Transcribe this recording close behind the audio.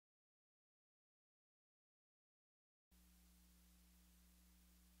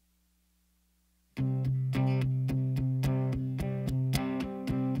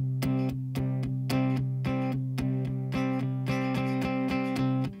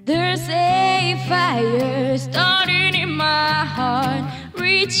There's a fire starting in my heart,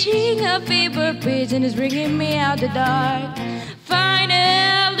 reaching a fever pitch and it's bringing me out the dark.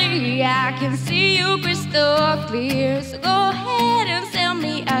 Finally, I can see you crystal clear. So go ahead and sell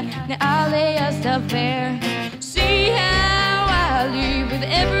me out, now I'll lay yourself bare. See how I live with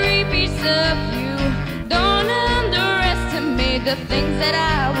every piece of you. Don't underestimate the things that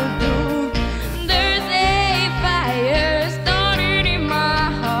I will do.